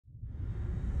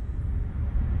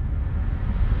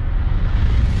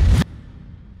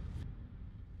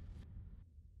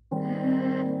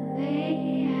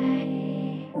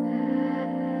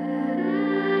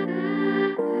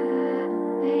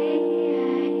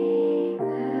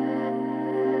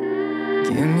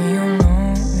Give me your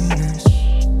loneliness,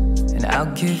 and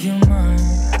I'll give you mine.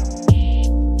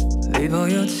 Leave all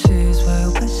your tears by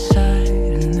your bedside,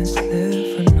 and let's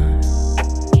live a night.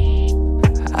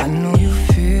 I know you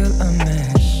feel a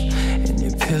mess, and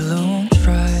your pillow won't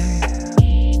dry.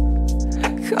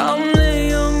 Come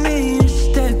lay on me and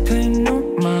step in your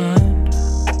mind.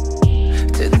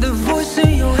 To the voice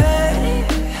in your head,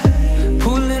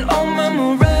 pulling on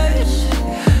memories,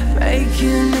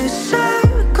 making it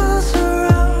circles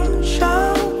around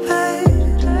your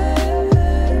bed.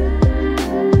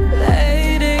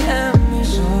 Lady M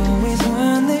is always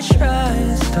when they try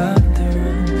to stop the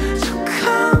run. So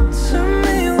come to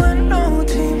me when no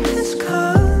team is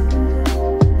come.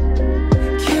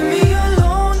 Give me your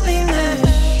loneliness,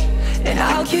 and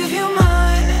I'll give you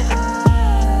mine.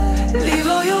 Leave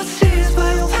all your tears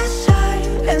by your bedside,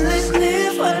 and let's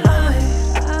live a night.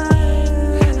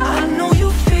 I know you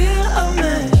feel a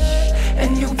mess,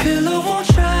 and your pillow won't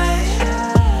dry.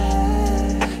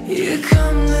 You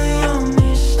come lay on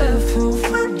me, step through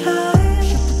for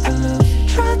life.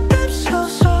 Try them so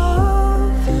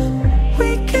soft, we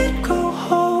can go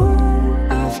home.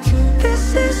 This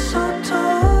is so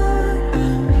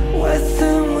done, wet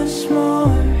them once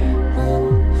more.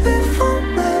 Live on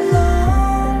that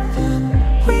long,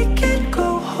 we can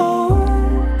go home.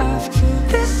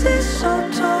 This is so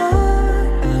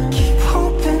done, keep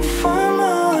hoping for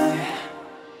more.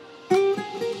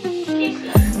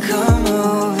 Come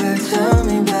over, tell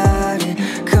me about it.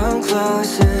 Come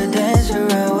closer, dance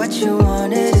around what you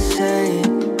wanted to say.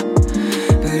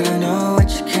 But I know what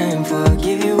you came for,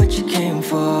 give you what you came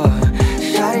for.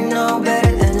 Shawty know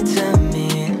better than to tell me.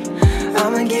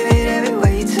 I'ma give it every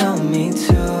way you tell me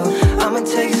to. I'ma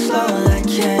take it slow like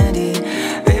candy.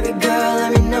 Baby girl,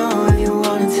 let me know if you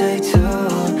wanna take two.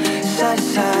 Side to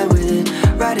side with it,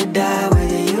 ride or die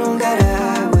with it. You don't gotta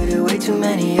hide with it, way too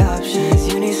many options.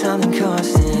 You need something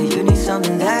constant, you need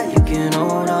something that you can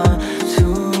hold on to.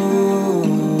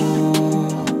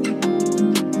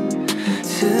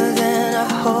 Till then I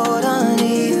hold on to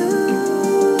you.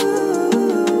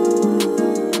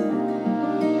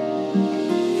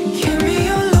 Give me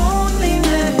your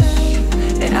loneliness,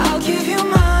 and I'll give you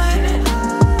mine.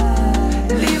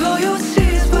 Leave all your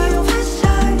tears by your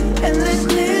bedside, and let's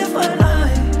live a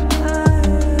night.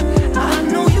 I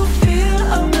know you feel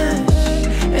a mess,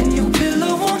 and your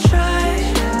pillow won't dry.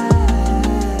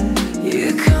 You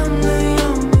come lay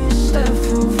on me, step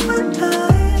through for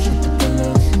life.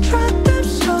 Try them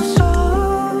so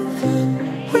soft,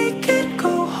 we can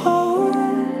go home.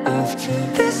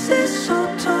 This is